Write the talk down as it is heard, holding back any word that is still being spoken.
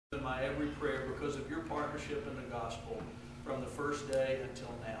my every prayer because of your partnership in the gospel from the first day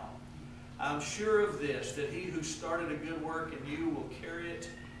until now. I'm sure of this, that he who started a good work in you will carry it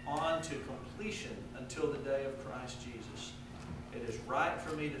on to completion until the day of Christ Jesus. It is right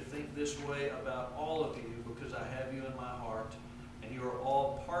for me to think this way about all of you because I have you in my heart, and you are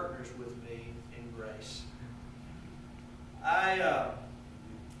all partners with me in grace. I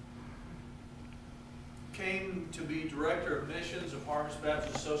came to be Director of Missions of Harvest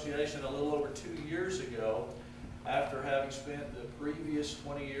Baptist Association a little over 2 years ago after having spent the previous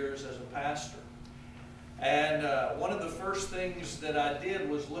 20 years as a pastor. And one of the first things that I did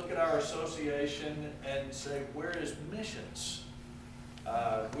was look at our association and say, where is missions?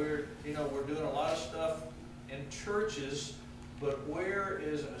 We're doing a lot of stuff in churches, but where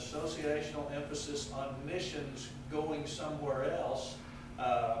is an associational emphasis on missions going somewhere else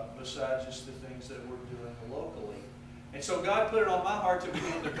besides just the things that we're doing locally? And so God put it on my heart to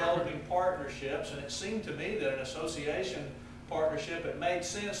begin developing partnerships, and it seemed to me that an association partnership, it made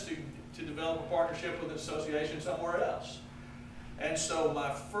sense to develop a partnership with an association somewhere else. And so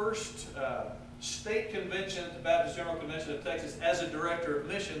my first state convention at the Baptist General Convention of Texas as a director of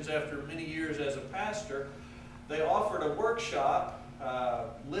missions after many years as a pastor, they offered a workshop,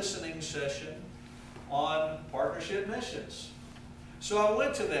 listening session on partnership missions. So I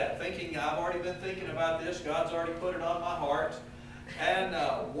went to that thinking, I've already been thinking about this, God's already put it on my heart. And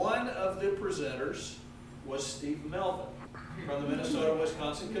one of the presenters was Steve Melvin from the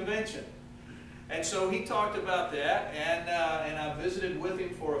Minnesota-Wisconsin Convention. And so he talked about that, and I visited with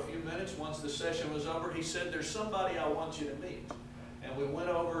him for a few minutes. Once the session was over, he said, there's somebody I want you to meet. And we went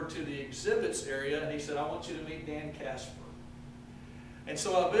over to the exhibits area, and he said, I want you to meet Dan Casper. And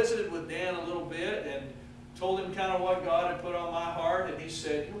so I visited with Dan a little bit and told him kind of what God had put on my heart, and he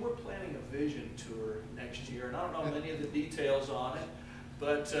said, we're planning a vision tour next year, and I don't know many of the details on it,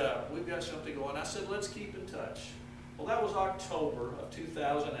 but we've got something going. I said, let's keep in touch. Well, that was October of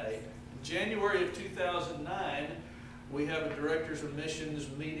 2008. In January of 2009, we have a Directors of Missions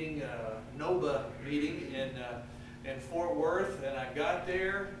meeting, NOBA meeting in Fort Worth, and I got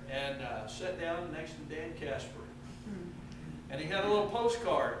there and sat down next to Dan Casper. And he had a little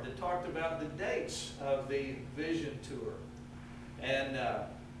postcard that talked about the dates of the vision tour. And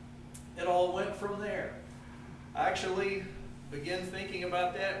it all went from there. I actually began thinking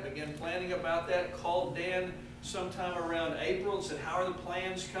about that, began planning about that, called Dan sometime around April and said, how are the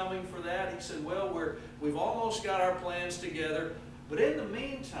plans coming for that? He said, well, we've almost got our plans together, but in the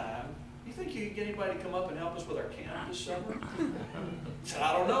meantime, you think you can get anybody to come up and help us with our camp this summer? I said,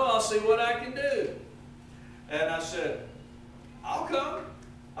 I don't know, I'll see what I can do. And I said, I'll come.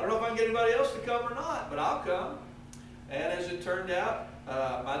 I don't know if I can get anybody else to come or not, but I'll come. And as it turned out,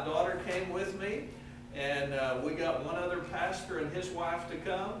 my daughter came with me, and we got one other pastor and his wife to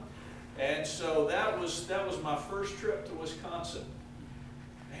come. And so that was my first trip to Wisconsin.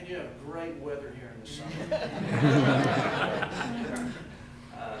 Man, you have great weather here in the summer.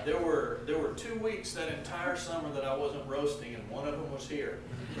 There were 2 weeks that entire summer that I wasn't roasting, and one of them was here.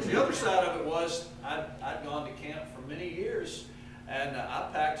 The other side of it was I'd gone to camp for many years, and I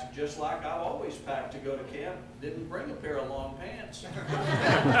packed just like I've always packed to go to camp. Didn't bring a pair of long pants.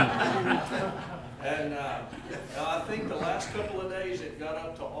 And I think the last couple of days it got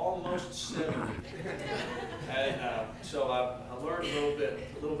up to almost 70. And so I learned a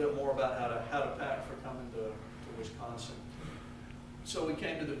little bit more about how to pack for coming to Wisconsin. So we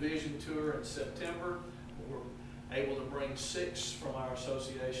came to the Vision Tour in September. We were able to bring 6 from our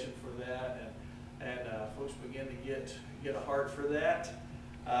association for that, and folks began to get a heart for that.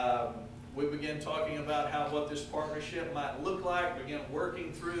 We began talking about what this partnership might look like, began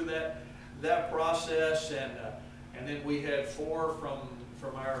working through that process, and then we had 4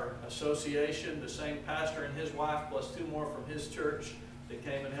 from our association, the same pastor and his wife, plus 2 more from his church that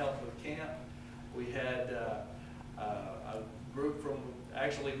came and helped with camp. We had a group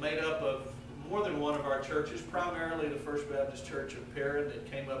actually made up of more than one of our churches, primarily the First Baptist Church of Perrin,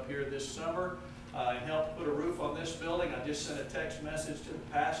 that came up here this summer and helped put a roof on this building. I just sent a text message to the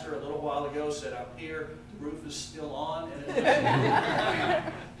pastor a little while ago, said, I'm here, the roof is still on.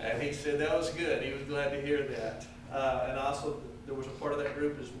 And he said that was good. He was glad to hear that. And also, there was a part of that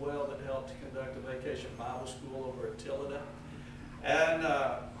group as well that helped conduct a vacation Bible school over at Tillida. And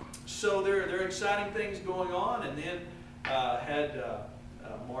so there are exciting things going on, and then had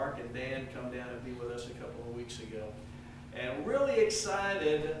Mark and Dan come down and be with us a couple of weeks ago. And really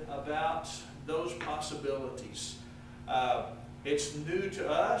excited about those possibilities. It's new to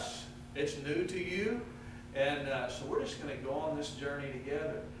us, it's new to you, and so we're just going to go on this journey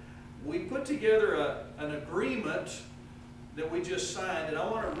together. We put together an agreement that we just signed, and I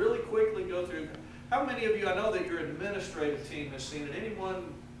want to really quickly go through. How many of you, I know that your administrative team has seen it.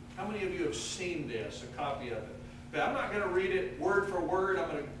 Anyone, how many of you have seen this, a copy of it? Okay, I'm not going to read it word for word. I'm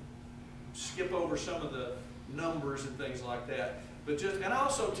going to skip over some of the numbers and things like that. But just, and I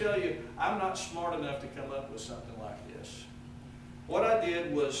also tell you, I'm not smart enough to come up with something like this. What I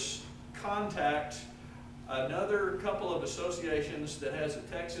did was contact another couple of associations that has a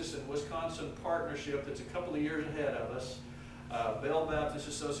Texas and Wisconsin partnership that's a couple of years ahead of us. Bell Baptist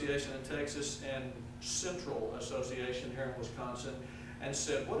Association in Texas and Central Association here in Wisconsin, and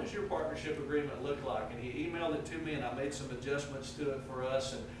said, what does your partnership agreement look like? And he emailed it to me, and I made some adjustments to it for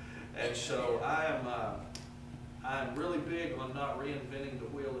us. And so I'm really big on not reinventing the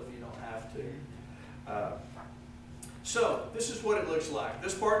wheel if you don't have to. So this is what it looks like.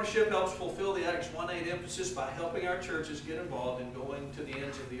 This partnership helps fulfill the Acts 1:8 emphasis by helping our churches get involved in going to the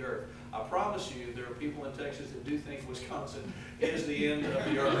ends of the earth. I promise you there are people in Texas that do think Wisconsin is the end of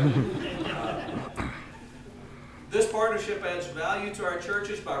the earth. This partnership adds value to our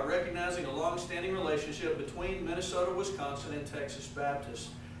churches by recognizing a long-standing relationship between Minnesota, Wisconsin, and Texas Baptist,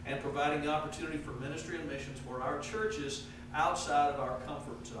 and providing the opportunity for ministry and missions for our churches outside of our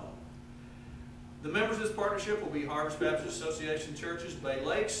comfort zone. The members of this partnership will be Harvest Baptist Association churches, Bay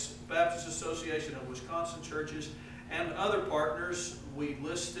Lakes Baptist Association of Wisconsin churches, and other partners. We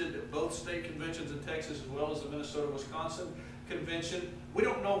listed both state conventions in Texas as well as the Minnesota-Wisconsin convention. We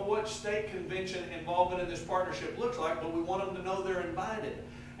don't know what state convention involvement in this partnership looks like, but we want them to know they're invited.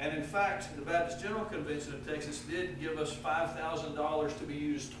 And in fact, the Baptist General Convention of Texas did give us $5,000 to be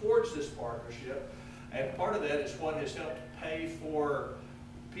used towards this partnership. And part of that is what has helped pay for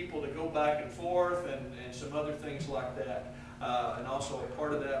people to go back and forth and some other things like that. And also a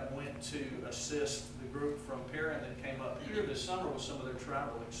part of that went to assist the group from Perrin that came up here this summer with some of their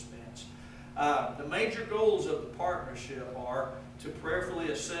travel expense. The major goals of the partnership are to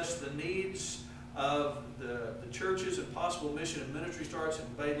prayerfully assess the needs of the churches and possible mission and ministry starts in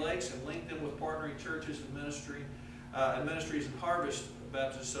Bay Lakes and link them with partnering churches and ministries in Harvest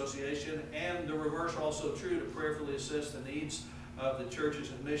Baptist Association, and the reverse also true, to prayerfully assess the needs of the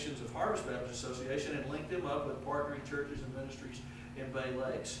churches and missions of Harvest Baptist Association and link them up with partnering churches and ministries in Bay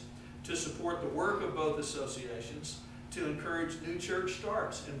Lakes. To support the work of both associations, to encourage new church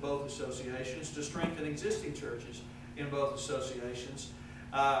starts in both associations, to strengthen existing churches in both associations,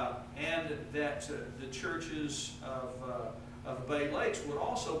 and that the churches of Bay Lakes would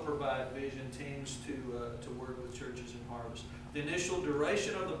also provide vision teams to work with churches in Harvest. The initial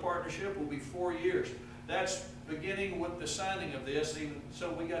duration of the partnership will be 4 years. That's beginning with the signing of this,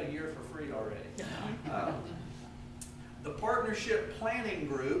 so we got a year for free already. The partnership planning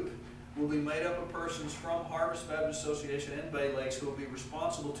group will be made up of persons from Harvest Baptist Association and Bay Lakes who will be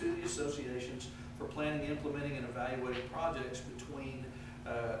responsible to the associations for planning, implementing, and evaluating projects between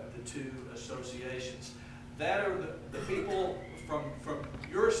the two associations. That are the people from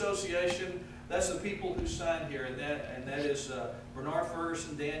your association. That's the people who signed here, and that is Bernard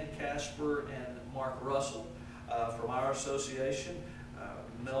Ferguson, Dan Casper, and Mark Russell from our association,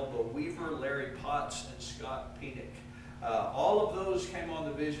 Melba Weaver, Larry Potts, and Scott Penick. All of those came on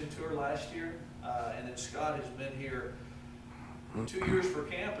the Vision Tour last year, and then Scott has been here 2 years for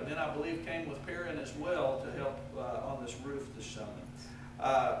camp, and then I believe came with Perrin as well to help on this roof this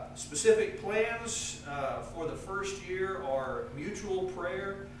summer. Specific plans for the first year are mutual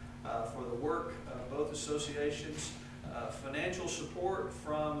prayer for the work of both associations, financial support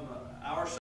from our